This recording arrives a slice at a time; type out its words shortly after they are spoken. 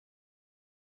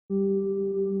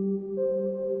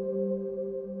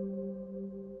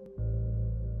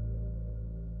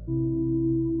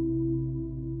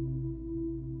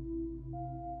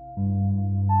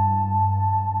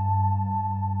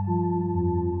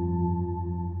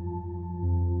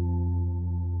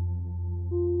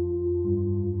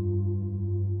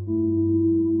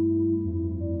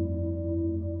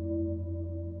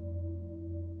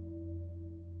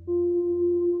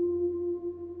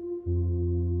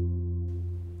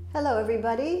Hello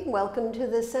everybody, welcome to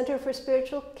the Center for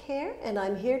Spiritual Care, and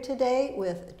I'm here today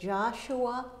with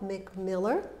Joshua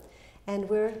McMiller, and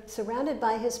we're surrounded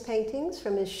by his paintings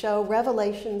from his show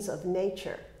Revelations of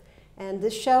Nature. And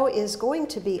this show is going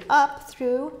to be up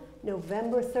through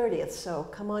November 30th, so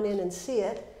come on in and see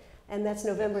it. And that's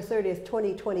November 30th,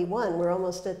 2021. We're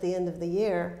almost at the end of the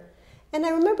year. And I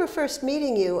remember first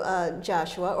meeting you,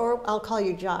 Joshua, or I'll call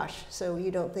you Josh, so you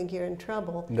don't think you're in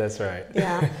trouble. That's right.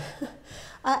 Yeah.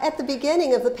 At the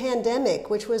beginning of the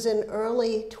pandemic, which was in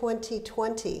early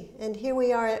 2020, and here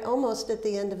we are almost at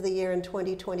the end of the year in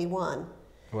 2021.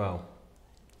 Well,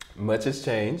 much has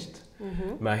changed.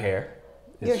 Mm-hmm. My hair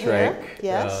Your shrank. Hair,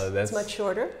 yes, it's much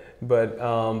shorter.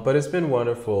 But it's been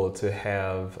wonderful to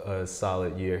have a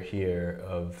solid year here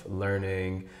of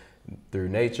learning through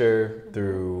nature,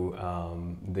 through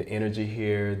the energy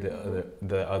here,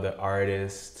 the other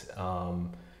artists,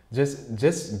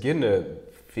 just getting a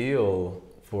feel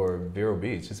for Vero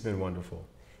Beach. It's been wonderful.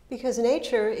 Because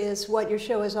nature is what your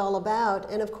show is all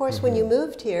about. And of course, mm-hmm. when you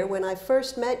moved here, when I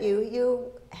first met you,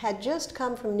 you had just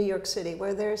come from New York City,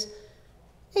 where there's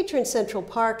nature in Central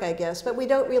Park, I guess, but we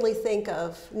don't really think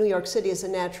of New York City as a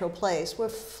natural place. Where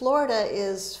Florida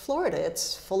is Florida.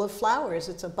 It's full of flowers.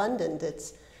 It's abundant.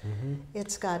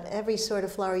 It's got every sort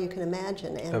of flower you can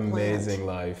imagine. And amazing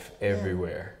life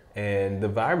everywhere. Yeah. And the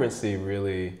vibrancy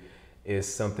really is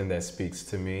something that speaks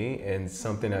to me, and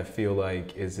something I feel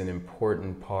like is an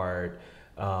important part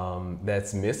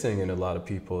that's missing in a lot of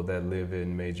people that live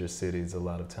in major cities a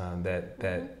lot of time.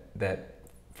 That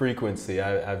frequency.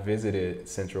 I visited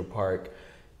Central Park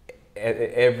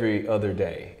every other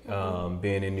day,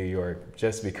 being in New York,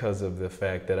 just because of the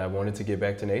fact that I wanted to get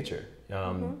back to nature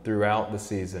throughout the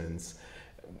seasons.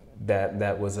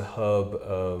 That was a hub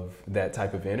of that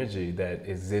type of energy that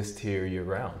exists here year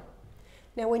round.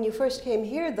 Now, when you first came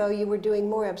here, though, you were doing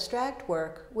more abstract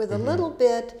work with a little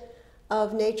bit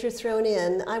of nature thrown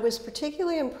in. I was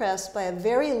particularly impressed by a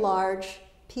very large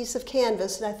piece of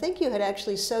canvas that I think you had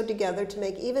actually sewed together to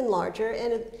make even larger.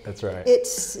 And that's right. It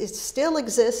still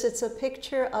exists. It's a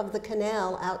picture of the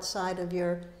canal outside of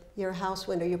your house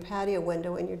window, your patio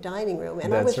window in your dining room.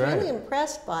 And I was really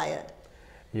impressed by it.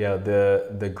 Yeah,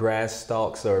 the grass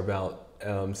stalks are about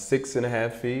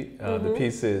 6.5 feet. The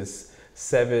piece is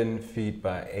 7 feet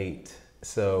by 8.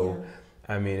 So,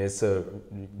 yeah. I mean, it's a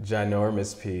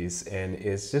ginormous piece, and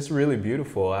it's just really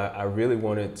beautiful. I really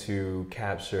wanted to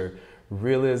capture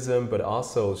realism, but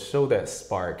also show that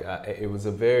spark. It was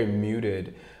a very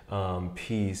muted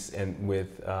piece, and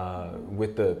with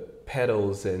the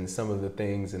petals and some of the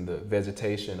things and the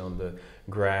vegetation on the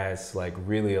grass like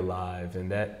really alive,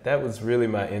 and that was really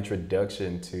my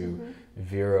introduction to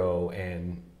Vero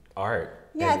and art.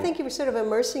 Yeah, I think you were sort of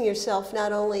immersing yourself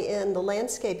not only in the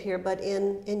landscape here, but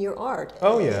in your art.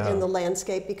 Oh, yeah. In the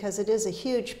landscape, because it is a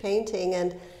huge painting.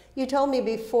 And you told me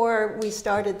before we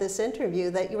started this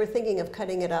interview that you were thinking of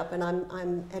cutting it up, and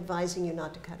I'm advising you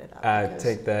not to cut it up. I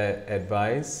take that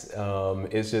advice.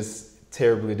 It's just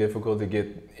terribly difficult to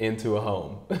get into a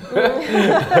home.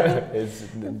 It's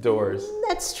the doors.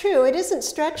 That's true. It isn't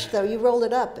stretched, though. You roll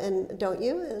it up, and don't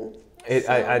you? And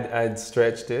I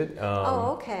stretched it.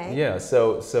 Oh, okay. Yeah,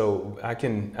 so I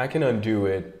can undo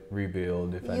it,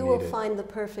 rebuild if I need it. You will find the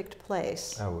perfect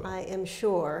place. I will. I am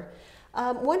sure.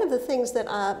 One of the things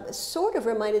that sort of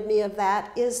reminded me of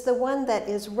that is the one that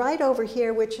is right over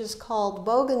here, which is called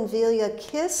Bougainvillea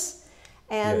Kiss,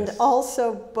 and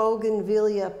also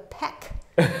Bougainvillea Peck.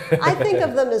 I think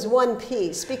of them as one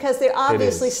piece because they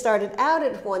obviously started out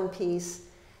at one piece,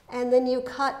 and then you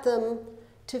cut them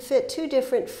to fit two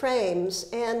different frames,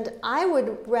 and I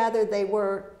would rather they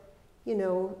were,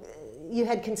 you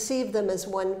had conceived them as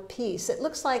one piece. It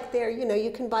looks like they're,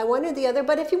 you can buy one or the other,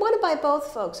 but if you want to buy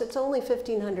both, folks, it's only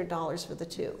 $1,500 for the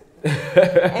two.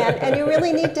 and you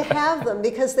really need to have them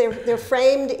because they're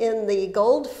framed in the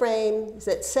gold frame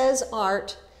that says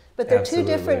art, but they're two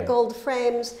different gold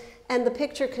frames, and the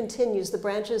picture continues. The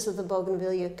branches of the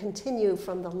bougainvillea continue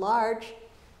from the large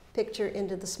picture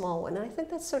into the small one. And I think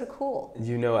that's sort of cool.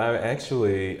 I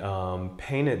actually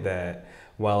painted that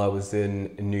while I was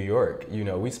in New York. You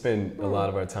know, we spend a lot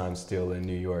of our time still in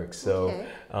New York. So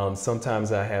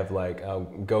sometimes I have like, I'll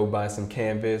go buy some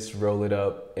canvas, roll it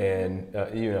up, and,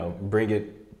 you know, bring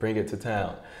it to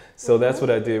town. So that's what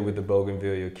I did with the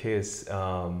Bougainvillea Kiss.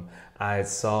 I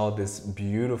saw this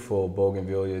beautiful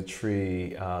bougainvillea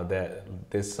tree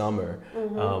this summer.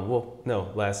 Well,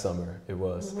 no, last summer it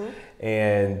was.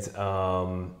 And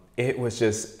it was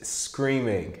just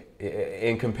screaming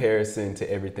in comparison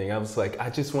to everything. I was like, I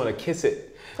just want to kiss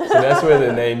it. So that's where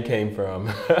the name came from.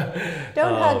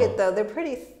 Don't hug it though. They're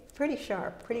pretty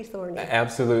sharp, pretty thorny.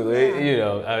 Absolutely. Yeah. You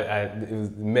know, it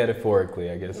was metaphorically,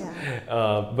 I guess.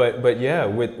 Yeah. But yeah,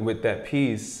 with that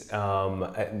piece,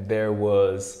 there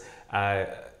was,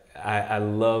 I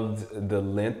loved the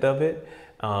length of it,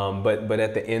 but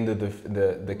at the end of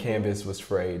the canvas was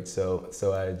frayed,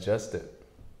 so I adjusted.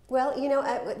 Well, you know,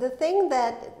 the thing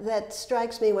that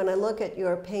strikes me when I look at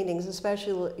your paintings,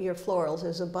 especially your florals,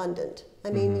 is abundant. I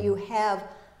mean, you have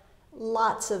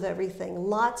lots of everything,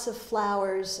 lots of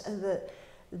flowers.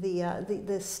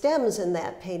 The stems in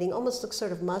that painting almost look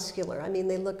sort of muscular. I mean,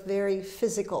 they look very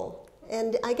physical.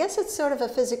 And I guess it's sort of a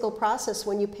physical process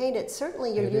when you paint it.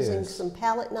 Certainly you're using some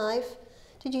palette knife.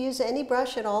 Did you use any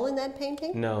brush at all in that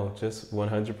painting? No, just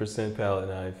 100% palette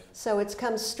knife. So it's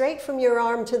come straight from your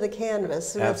arm to the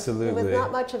canvas. Absolutely. With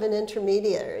not much of an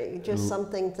intermediary, just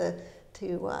something to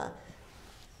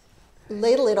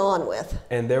ladle it on with.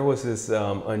 And there was this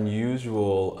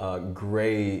unusual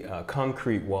gray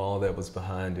concrete wall that was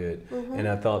behind it. And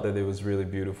I thought that it was really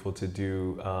beautiful to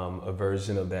do a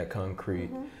version of that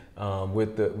concrete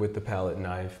with the palette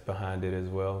knife behind it as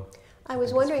well. I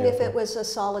was wondering if it was a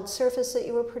solid surface that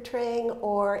you were portraying,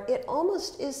 or it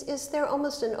almost is there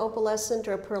almost an opalescent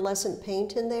or a pearlescent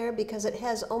paint in there, because it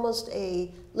has almost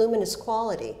a luminous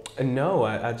quality. No,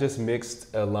 I just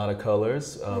mixed a lot of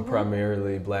colors,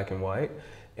 primarily black and white,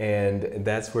 and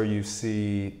that's where you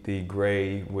see the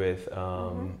gray with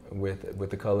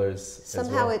the colors.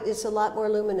 Somehow as well. It's a lot more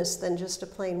luminous than just a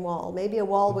plain wall. Maybe a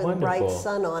wall with bright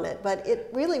sun on it, but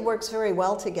it really works very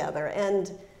well together. And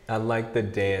I like the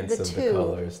dance of the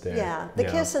colors there. Yeah, the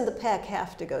kiss and the peck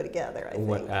have to go together, I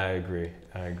think. I agree.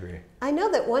 I know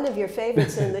that one of your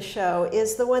favorites in the show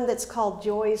is the one that's called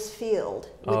Joy's Field,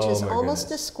 which is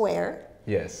almost a square.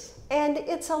 Yes. And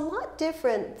it's a lot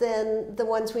different than the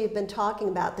ones we've been talking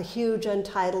about, the huge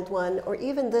untitled one, or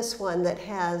even this one that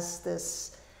has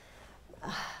this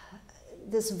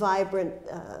vibrant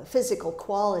physical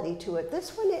quality to it.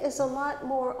 This one is a lot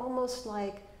more almost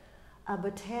like a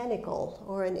botanical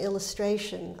or an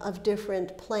illustration of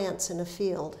different plants in a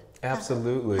field.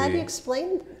 Absolutely. How do you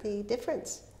explain the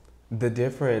difference? The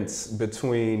difference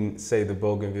between, say, the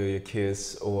Bougainvillea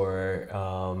Kiss or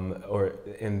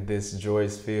in this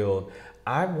Joy's Field,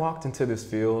 I walked into this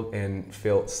field and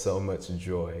felt so much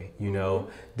joy. You know,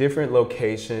 different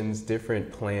locations,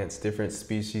 different plants, different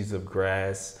species of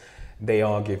grass, they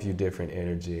all give you different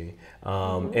energy.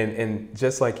 And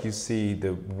just like you see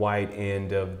the white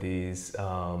end of these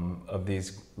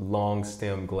long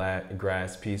stem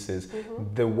grass pieces,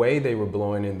 the way they were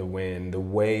blowing in the wind, the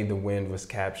way the wind was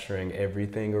capturing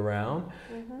everything around,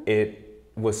 it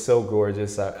was so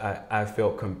gorgeous. I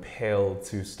felt compelled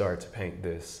to start to paint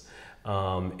this.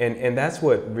 And that's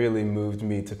what really moved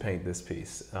me to paint this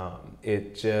piece.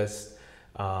 It just,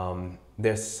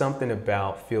 there's something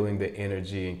about feeling the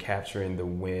energy and capturing the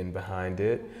wind behind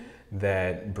it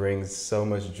that brings so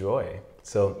much joy.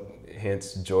 So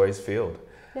hence Joy's Field.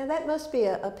 Now that must be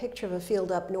a picture of a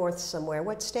field up north somewhere.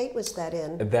 What state was that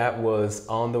in? That was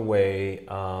on the way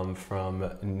from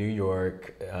New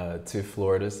York to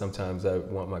Florida. Sometimes I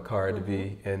want my car to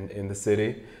be in the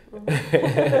city.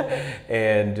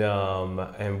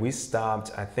 And we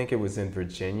stopped, I think it was in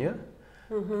Virginia.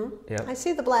 Yep. I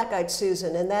see the Black-Eyed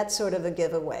Susan, and that's sort of a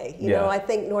giveaway. You know, I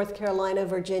think North Carolina,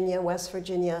 Virginia, West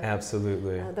Virginia.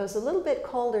 Absolutely. Those a little bit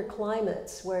colder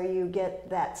climates where you get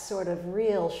that sort of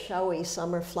real showy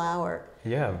summer flower.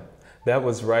 Yeah, that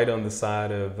was right on the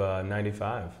side of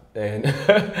 95. And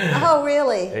oh,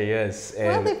 really? Yes. And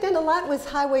well, they've done a lot with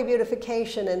highway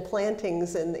beautification and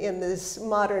plantings in this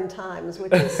modern times,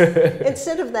 which is,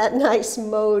 instead of that nice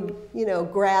mowed, you know,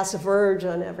 grass verge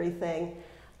on everything.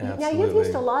 Absolutely. Now, you've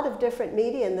used a lot of different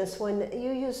media in this one.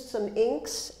 You used some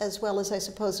inks as well as, I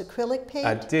suppose, acrylic paint?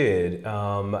 I did.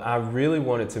 I really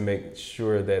wanted to make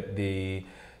sure that the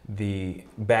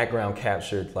background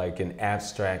captured like an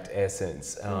abstract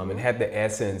essence and had the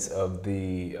essence of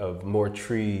more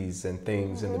trees and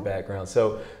things in the background.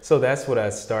 So that's what I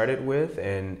started with,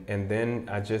 and then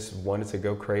I just wanted to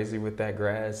go crazy with that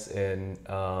grass and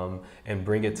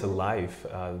bring it to life.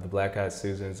 The Black-Eyed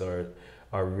Susans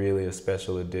are really a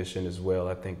special addition as well.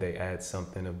 I think they add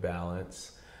something of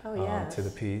balance to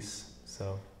the piece.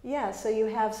 So. Yeah, so you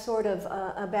have sort of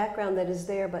a background that is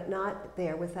there but not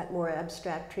there with that more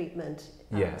abstract treatment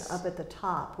up at the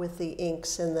top with the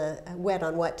inks and the wet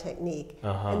on wet technique.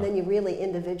 And then you really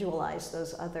individualize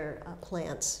those other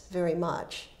plants very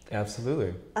much.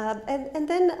 Absolutely. And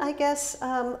then I guess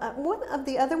one of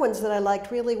the other ones that I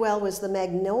liked really well was the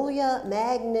Magnolia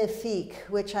Magnifique,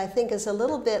 which I think is a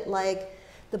little bit like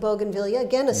the bougainvillea.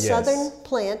 Again, a southern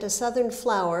plant, a southern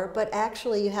flower, but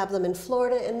actually you have them in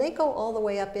Florida, and they go all the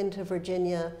way up into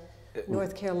Virginia,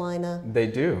 North Carolina. They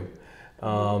do.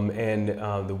 And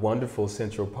the wonderful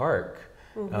Central Park.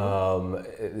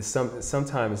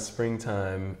 Sometimes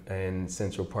springtime in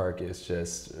Central Park is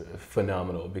just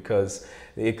phenomenal because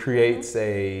it creates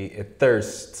a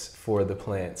thirst for the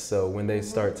plants. So when they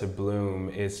start to bloom,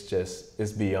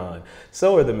 it's beyond.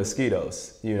 So are the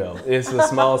mosquitoes, you know. It's a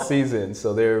small season,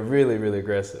 so they're really, really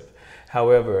aggressive.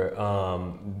 However,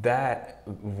 that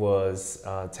was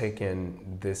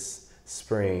taken this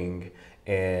spring,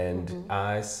 and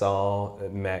I saw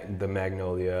the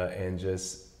magnolia and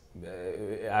just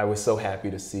I was so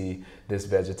happy to see this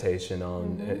vegetation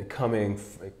on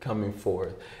coming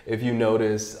forth. If you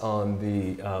notice on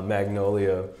the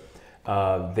magnolia,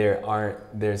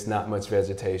 there's not much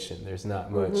vegetation. There's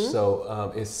not much.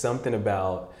 So it's something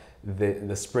about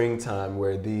the springtime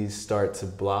where these start to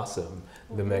blossom.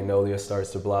 The magnolia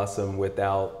starts to blossom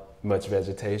without much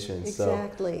vegetation.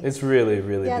 Exactly. So it's really,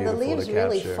 really beautiful to capture. Yeah, the leaves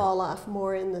really fall off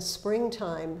more in the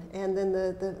springtime, and then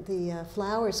the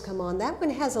flowers come on. That one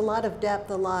has a lot of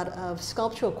depth, a lot of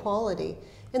sculptural quality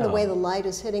in the way the light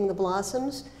is hitting the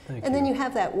blossoms. And then you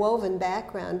have that woven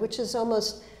background, which is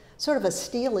almost sort of a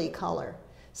steely color.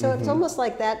 So it's almost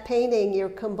like that painting, you're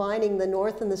combining the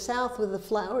north and the south with a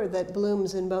flower that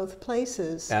blooms in both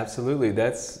places. Absolutely,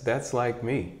 that's like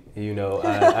me. You know,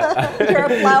 you're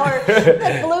a flower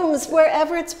that blooms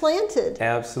wherever it's planted.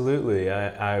 Absolutely.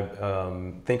 I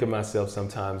think of myself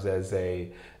sometimes as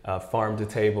a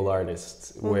farm-to-table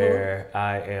artist, where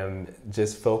I am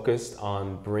just focused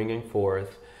on bringing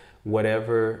forth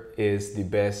whatever is the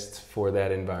best for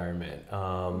that environment,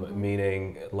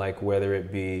 meaning like whether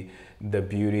it be the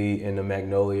beauty in the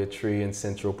magnolia tree in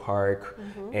Central Park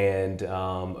and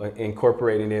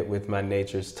incorporating it with my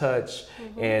nature's touch,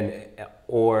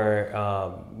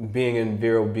 or being in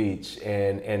Vero Beach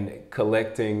and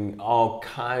collecting all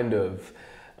kind of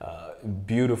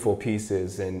beautiful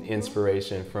pieces and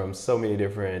inspiration from so many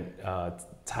different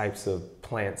types of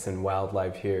plants and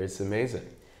wildlife here. It's amazing.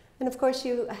 And of course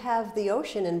you have the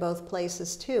ocean in both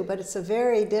places too, but it's a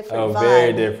very different vibe.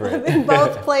 Very different. In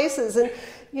both places. And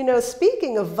you know,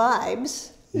 speaking of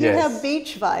vibes, you have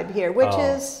beach vibe here, which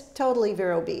is totally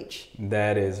Vero Beach.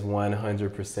 That is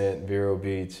 100% Vero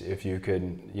Beach, if you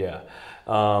could, the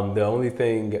only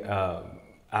thing,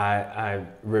 I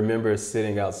remember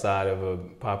sitting outside of a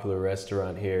popular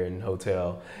restaurant here and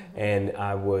hotel, and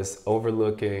I was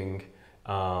overlooking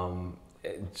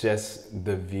just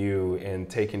the view and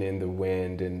taking in the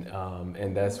wind,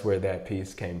 and that's where that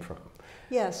piece came from.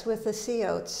 Yes, with the sea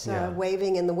oats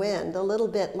waving in the wind, a little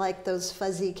bit like those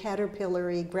fuzzy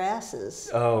caterpillar-y grasses.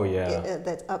 Oh yeah,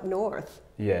 that's up north.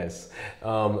 Yes,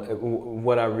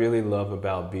 what I really love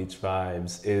about beach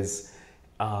vibes is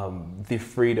the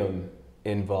freedom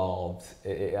involved.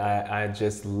 I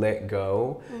just let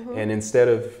go, and instead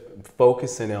of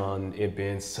focusing on it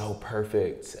being so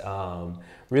perfect,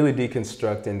 really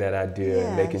deconstructing that idea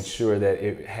and making sure that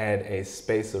it had a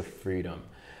space of freedom.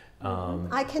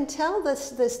 I can tell the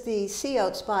sea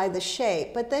oats by the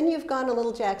shape, but then you've gone a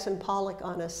little Jackson Pollock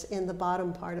on us in the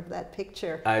bottom part of that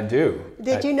picture. I do.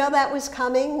 Did you know that was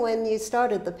coming when you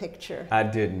started the picture? I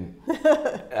didn't.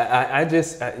 I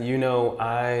just, you know,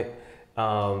 I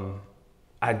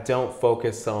don't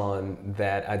focus on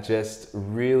that. I just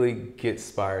really get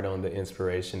inspired on the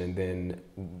inspiration, and then,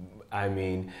 I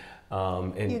mean,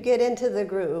 and you get into the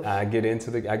groove. I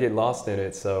get lost in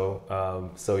it. So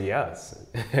yes,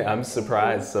 I'm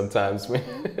surprised sometimes when.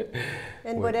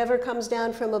 And whatever comes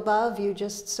down from above, you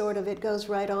just sort of, it goes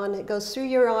right on. It goes through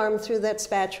your arm, through that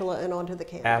spatula, and onto the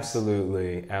canvas.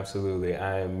 Absolutely, absolutely.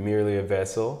 I am merely a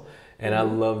vessel, and I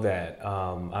love that.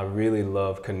 I really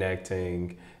love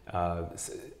connecting.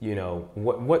 You know,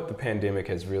 what the pandemic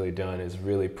has really done is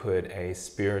really put a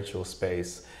spiritual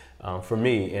space for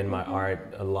me in my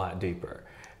art a lot deeper.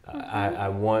 I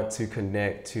want to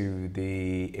connect to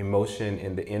the emotion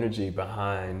and the energy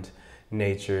behind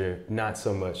nature, not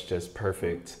so much just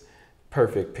perfect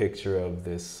perfect picture of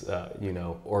this, you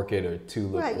know, orchid or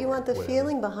tulip. Right, you want the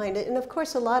feeling behind it. And of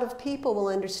course, a lot of people will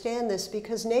understand this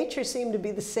because nature seemed to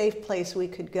be the safe place we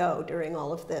could go during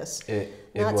all of this.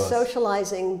 Not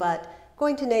socializing, but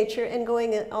going to nature and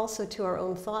going also to our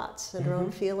own thoughts and our own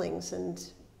feelings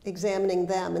and examining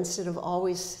them instead of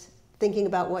always thinking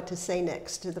about what to say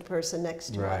next to the person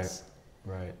next to us.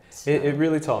 Right. So. It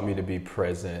really taught me to be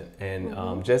present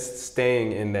and just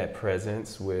staying in that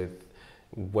presence with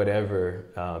whatever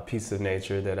piece of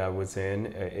nature that I was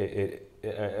in,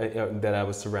 that I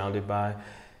was surrounded by,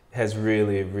 has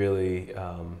really, really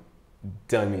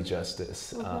done me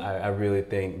justice. I really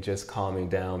think just calming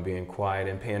down, being quiet,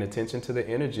 and paying attention to the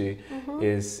energy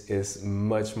is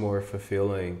much more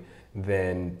fulfilling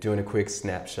than doing a quick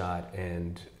snapshot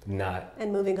and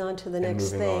moving on to the next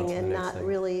thing and not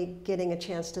really getting a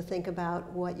chance to think about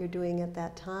what you're doing at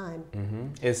that time.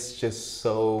 It's just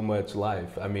so much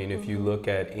life. I mean, if you look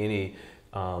at any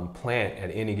plant at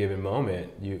any given moment,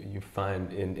 you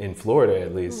find in Florida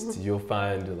at least, you'll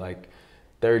find like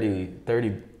 30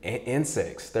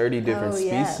 insects, 30 different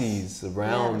species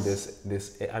around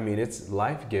this. I mean, it's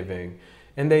life-giving,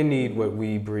 and they need what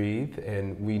we breathe,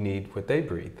 and we need what they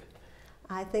breathe.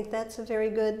 I think that's a very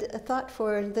good thought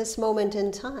for this moment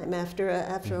in time after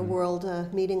a world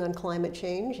meeting on climate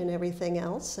change and everything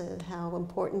else, and how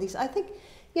important these. I think,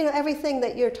 you know, everything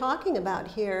that you're talking about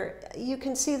here, you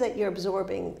can see that you're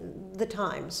absorbing the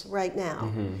times right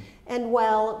now. And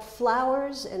while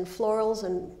flowers and florals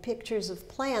and pictures of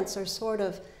plants are sort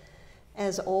of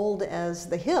as old as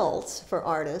the hills for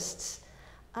artists,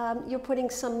 you're putting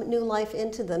some new life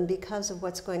into them because of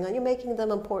what's going on. You're making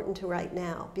them important to right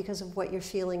now because of what you're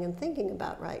feeling and thinking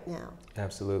about right now.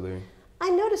 Absolutely. I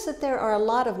noticed that there are a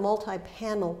lot of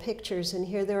multi-panel pictures in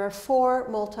here. There are 4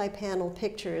 multi-panel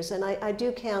pictures, and I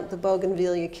do count the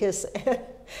Bougainvillea Kiss as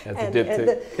a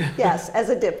diptych. Yes, as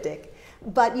a diptych.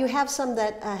 But you have some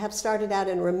that have started out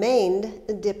and remained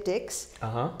diptychs.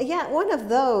 Yeah, one of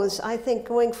those, I think,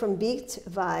 going from beach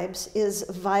vibes is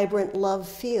Vibrant Love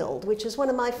Field, which is one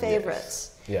of my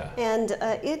favorites. Yeah. And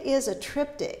it is a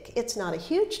triptych. It's not a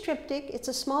huge triptych, it's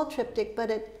a small triptych, but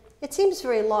it seems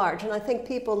very large. And I think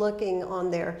people looking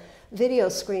on their video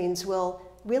screens will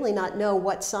really not know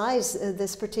what size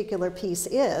this particular piece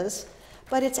is.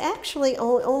 But it's actually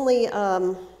only...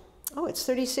 oh, it's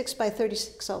 36 by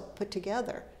 36 all put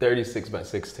together. 36 by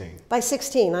 16. By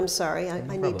 16, I'm sorry.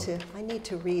 I need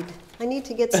to read. I need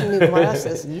to get some new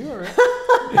glasses. You're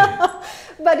right.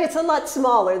 But it's a lot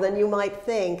smaller than you might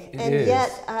think. It is.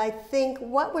 Yet, I think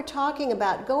what we're talking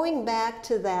about, going back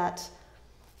to that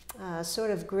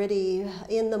sort of gritty,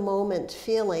 in-the-moment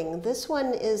feeling, this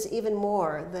one is even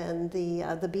more than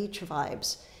the beach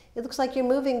vibes. It looks like you're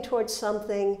moving towards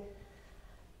something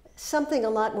a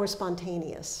lot more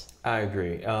spontaneous. I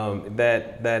agree.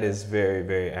 That is very,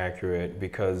 very accurate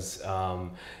because,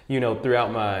 you know,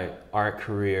 throughout my art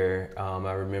career,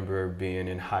 I remember being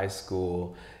in high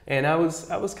school, and I was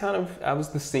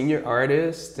the senior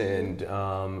artist and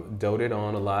doted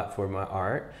on a lot for my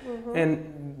art,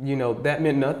 and you know that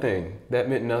meant nothing. That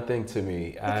meant nothing to me.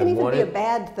 It can even be a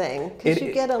bad thing because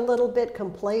you get a little bit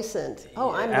complacent.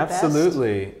 Oh, I'm the best.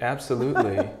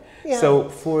 Absolutely. Yeah. So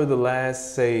for the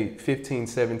last, say, 15,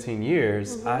 17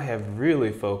 years, I have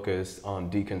really focused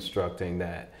on deconstructing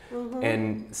that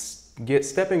and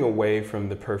stepping away from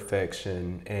the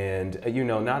perfection and, you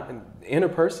know, not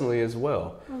interpersonally as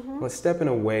well, but stepping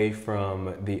away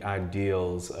from the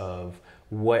ideals of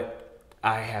what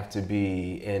I have to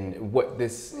be and what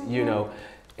this, you know,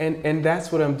 and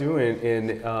that's what I'm doing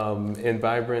in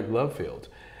Vibrant Love Field.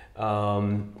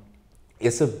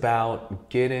 It's about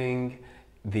getting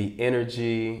the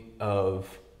energy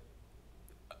of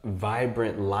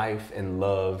vibrant life and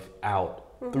love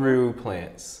out through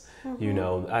plants. You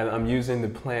know, I'm using the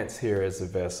plants here as a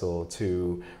vessel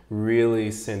to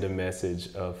really send a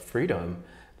message of freedom,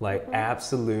 like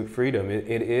absolute freedom.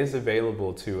 It is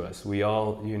available to us. We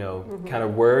all, you know, kind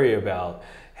of worry about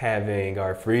having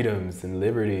our freedoms and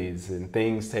liberties and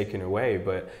things taken away,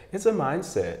 but it's a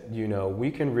mindset. You know,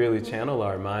 we can really channel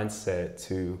our mindset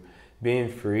to being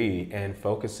free and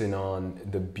focusing on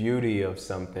the beauty of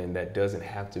something that doesn't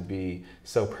have to be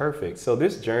so perfect. So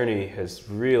this journey has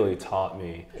really taught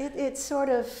me it's sort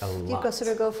of, you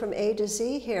sort of go from A to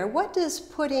Z here. What does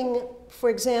putting, for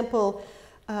example,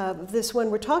 this one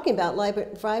we're talking about,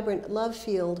 Vibrant Love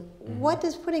Field, what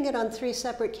does putting it on 3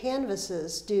 separate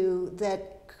canvases do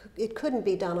that it couldn't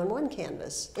be done on one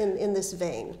canvas in this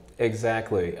vein?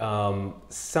 Exactly.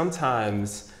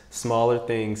 Sometimes smaller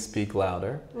things speak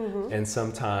louder, and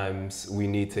sometimes we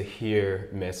need to hear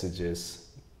messages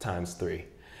times 3.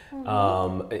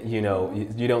 You know,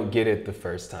 you don't get it the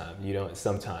first time. You don't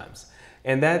sometimes,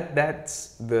 and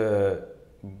that's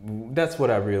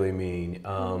what I really mean.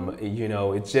 You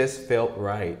know, it just felt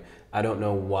right. I don't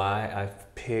know why I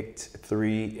picked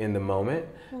 3 in the moment,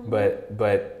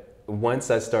 but once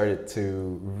I started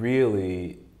to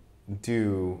really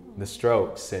do the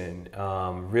strokes and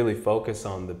really focus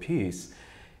on the piece,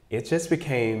 it just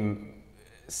became.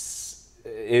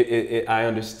 I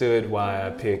understood why I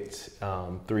picked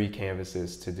 3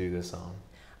 canvases to do this on.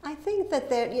 I think that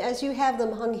there, as you have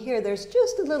them hung here, there's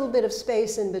just a little bit of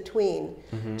space in between.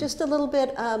 Just a little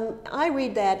bit, I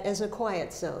read that as a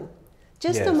quiet zone.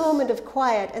 Just a moment of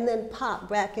quiet and then pop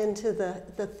back into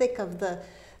the thick of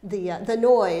the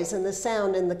noise and the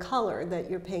sound and the color that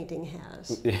your painting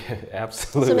has. Yeah,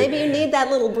 absolutely. So maybe you need that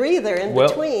little breather in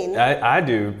between. I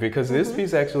do, because this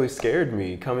piece actually scared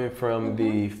me, coming from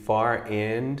the far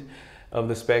end of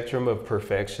the spectrum of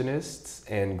perfectionists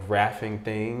and graphing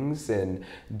things and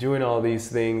doing all these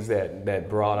things that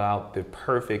brought out the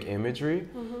perfect imagery,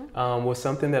 was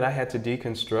something that I had to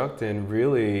deconstruct and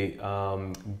really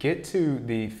get to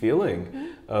the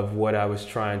feeling of what I was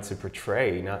trying to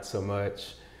portray, not so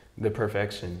much the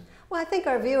perfection. Well, I think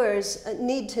our viewers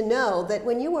need to know that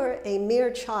when you were a mere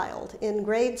child in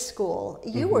grade school,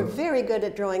 you were very good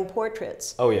at drawing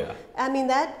portraits. Oh yeah. I mean,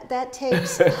 that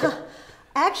takes,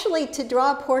 actually, to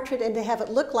draw a portrait and to have it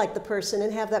look like the person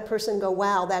and have that person go,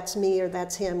 wow, that's me, or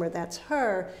that's him, or that's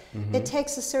her, it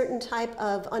takes a certain type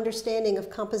of understanding of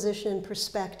composition and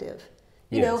perspective.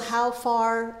 You know, how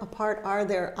far apart are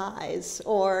their eyes,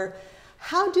 or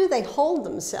how do they hold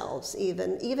themselves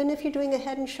even if you're doing a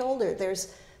head and shoulder.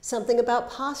 There's something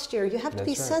about posture. You have to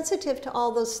be sensitive to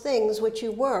all those things, which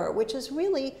you were, which is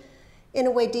really, in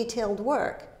a way, detailed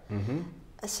work.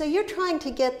 So you're trying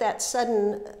to get that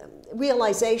sudden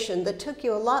realization that took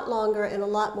you a lot longer and a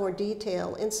lot more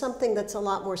detail in something that's a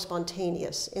lot more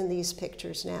spontaneous in these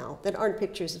pictures now, that aren't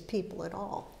pictures of people at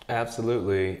all.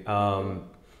 Absolutely. I'm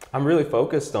really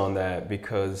focused on that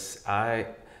because I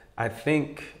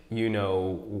think, you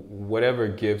know, whatever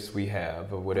gifts we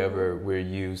have or whatever we're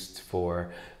used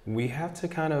for, we have to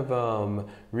kind of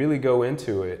really go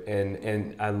into it.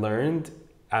 And I learned,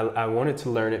 I wanted to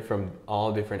learn it from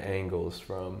all different angles,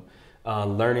 from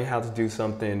learning how to do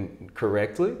something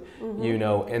correctly, you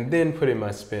know, and then putting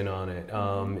my spin on it.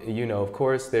 You know, of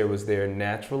course, there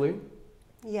naturally.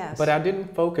 Yes. But I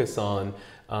didn't focus on,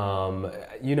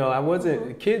 you know, I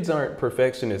wasn't, kids aren't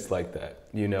perfectionists like that.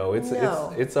 You know, it's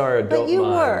our adult minds. But you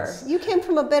were. You came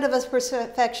from a bit of a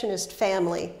perfectionist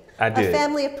family. I did. A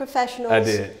family of professionals. I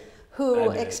did. Who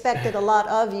expected a lot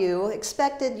of you.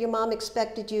 Your mom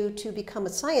expected you to become a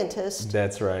scientist.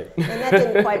 That's right. And that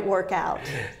didn't quite work out.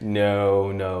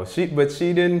 No. But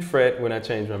she didn't fret when I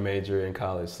changed my major in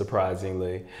college,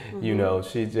 surprisingly. You know,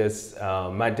 she just,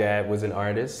 my dad was an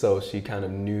artist, so she kind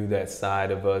of knew that side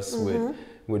of us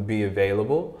would be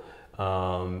available.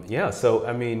 Yeah, so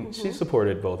I mean, she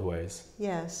supported both ways.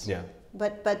 Yes. Yeah.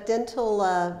 But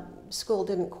dental school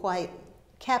didn't quite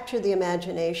capture the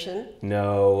imagination.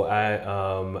 No,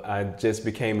 I just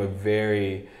became a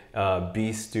very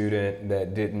B student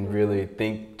that didn't really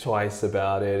think twice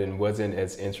about it and wasn't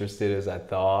as interested as I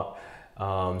thought.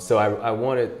 So I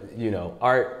wanted, you know,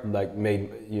 art like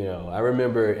made, you know, I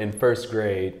remember in first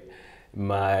grade,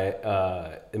 my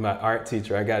art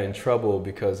teacher, I got in trouble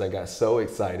because I got so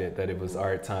excited that it was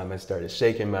art time. I started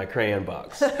shaking my crayon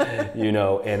box, you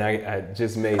know, and I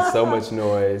just made so much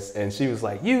noise. And she was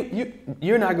like,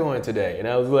 you're not going today. And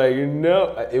I was like,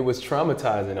 no. It was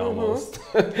traumatizing almost.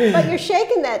 But you're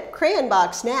shaking that crayon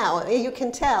box now. You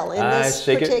can tell in this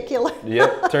particular.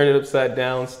 Yep, turn it upside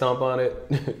down, stomp on it.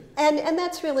 And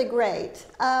that's really great.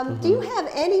 Do you have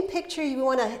any picture you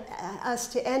want us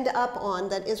to end up on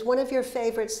that is one of your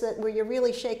favorites, that where you're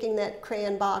really shaking that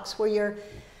crayon box, where you're,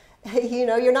 you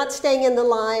know, you're not staying in the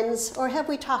lines, or have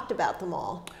we talked about them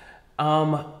all?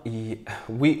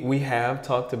 We have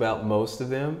talked about most of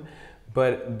them,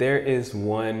 but there is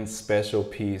one special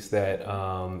piece that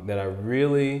that I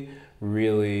really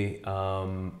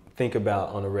think about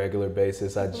on a regular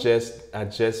basis. I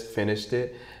just finished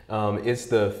it. It's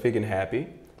the Fig and Happy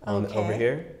over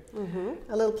here.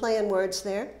 A little play on words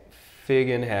there. Fig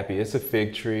and Happy. It's a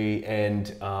fig tree,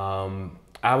 and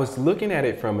I was looking at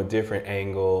it from a different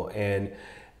angle, and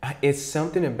it's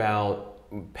something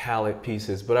about palette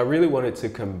pieces, but I really wanted to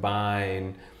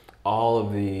combine all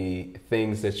of the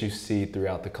things that you see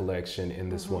throughout the collection in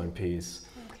this one piece.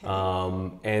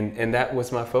 And that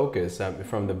was my focus,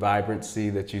 from the vibrancy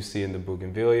that you see in the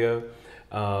bougainvillea,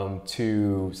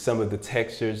 to some of the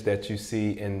textures that you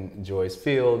see in Joy's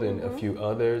Field and a few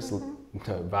others,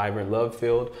 Vibrant Love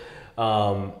Field.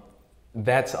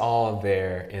 that's all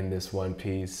there in this one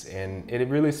piece, and it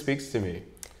really speaks to me.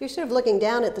 You're sort of looking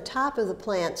down at the top of the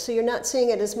plant, so you're not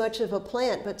seeing it as much of a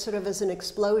plant, but sort of as an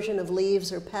explosion of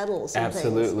leaves or petals and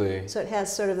Absolutely. things. So it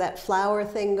has sort of that flower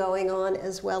thing going on,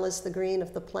 as well as the green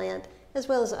of the plant, as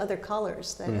well as other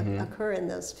colors that occur in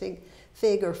those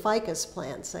fig or ficus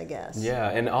plants, I guess. Yeah,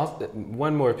 and also,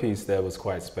 one more piece that was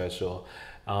quite special,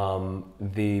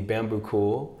 the bamboo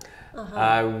cool.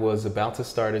 I was about to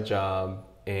start a job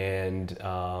and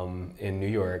in New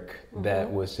York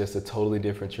that was just a totally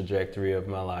different trajectory of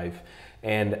my life,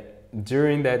 and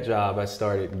during that job I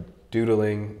started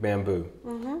doodling bamboo.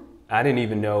 I didn't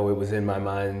even know it was in my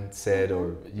mindset,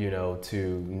 or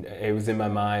it was in my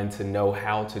mind to know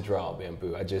how to draw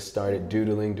bamboo. I just started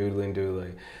doodling,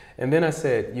 and then I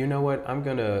said, you know what, I'm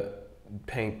gonna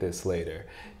paint this later.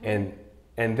 And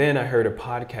then I heard a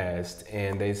podcast,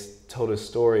 and they told a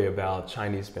story about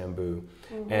Chinese bamboo,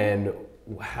 and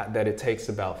that it takes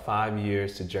about 5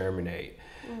 years to germinate.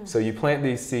 So you plant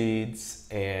these seeds,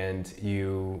 and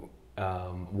you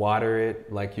water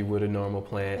it like you would a normal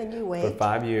plant, and you wait for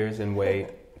 5 years and wait.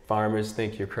 Farmers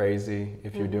think you're crazy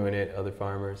if you're doing it, other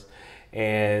farmers.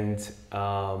 And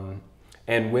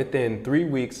within 3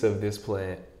 weeks of this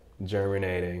plant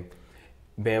germinating,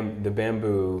 the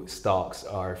bamboo stalks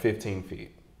are 15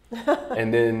 feet.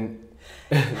 And then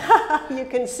you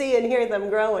can see and hear them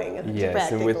growing.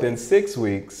 Yes, and within 6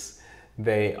 weeks,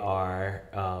 they are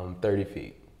 30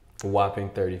 feet, a whopping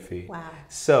 30 feet. Wow.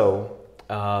 So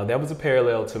that was a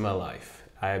parallel to my life.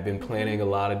 I have been planting a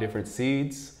lot of different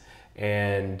seeds,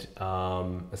 and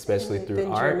especially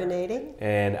through art. Germinating.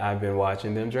 And I've been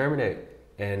watching them germinate.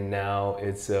 And now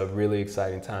it's a really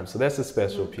exciting time. So that's a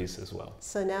special piece as well.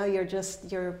 So now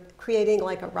you're creating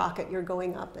like a rocket. You're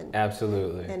going up and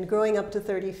absolutely, and growing up to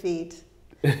 30 feet.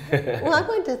 Well, I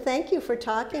want to thank you for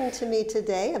talking to me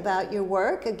today about your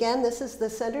work. Again, this is the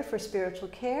Center for Spiritual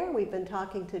Care. We've been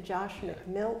talking to Josh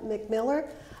McMiller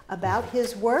about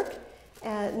his work,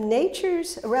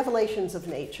 Nature's Revelations of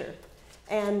Nature.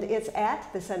 And it's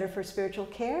at the Center for Spiritual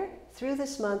Care through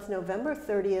this month, November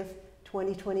 30th,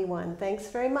 2021. Thanks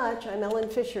very much. I'm Ellen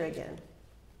Fisher again.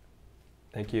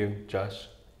 Thank you, Josh.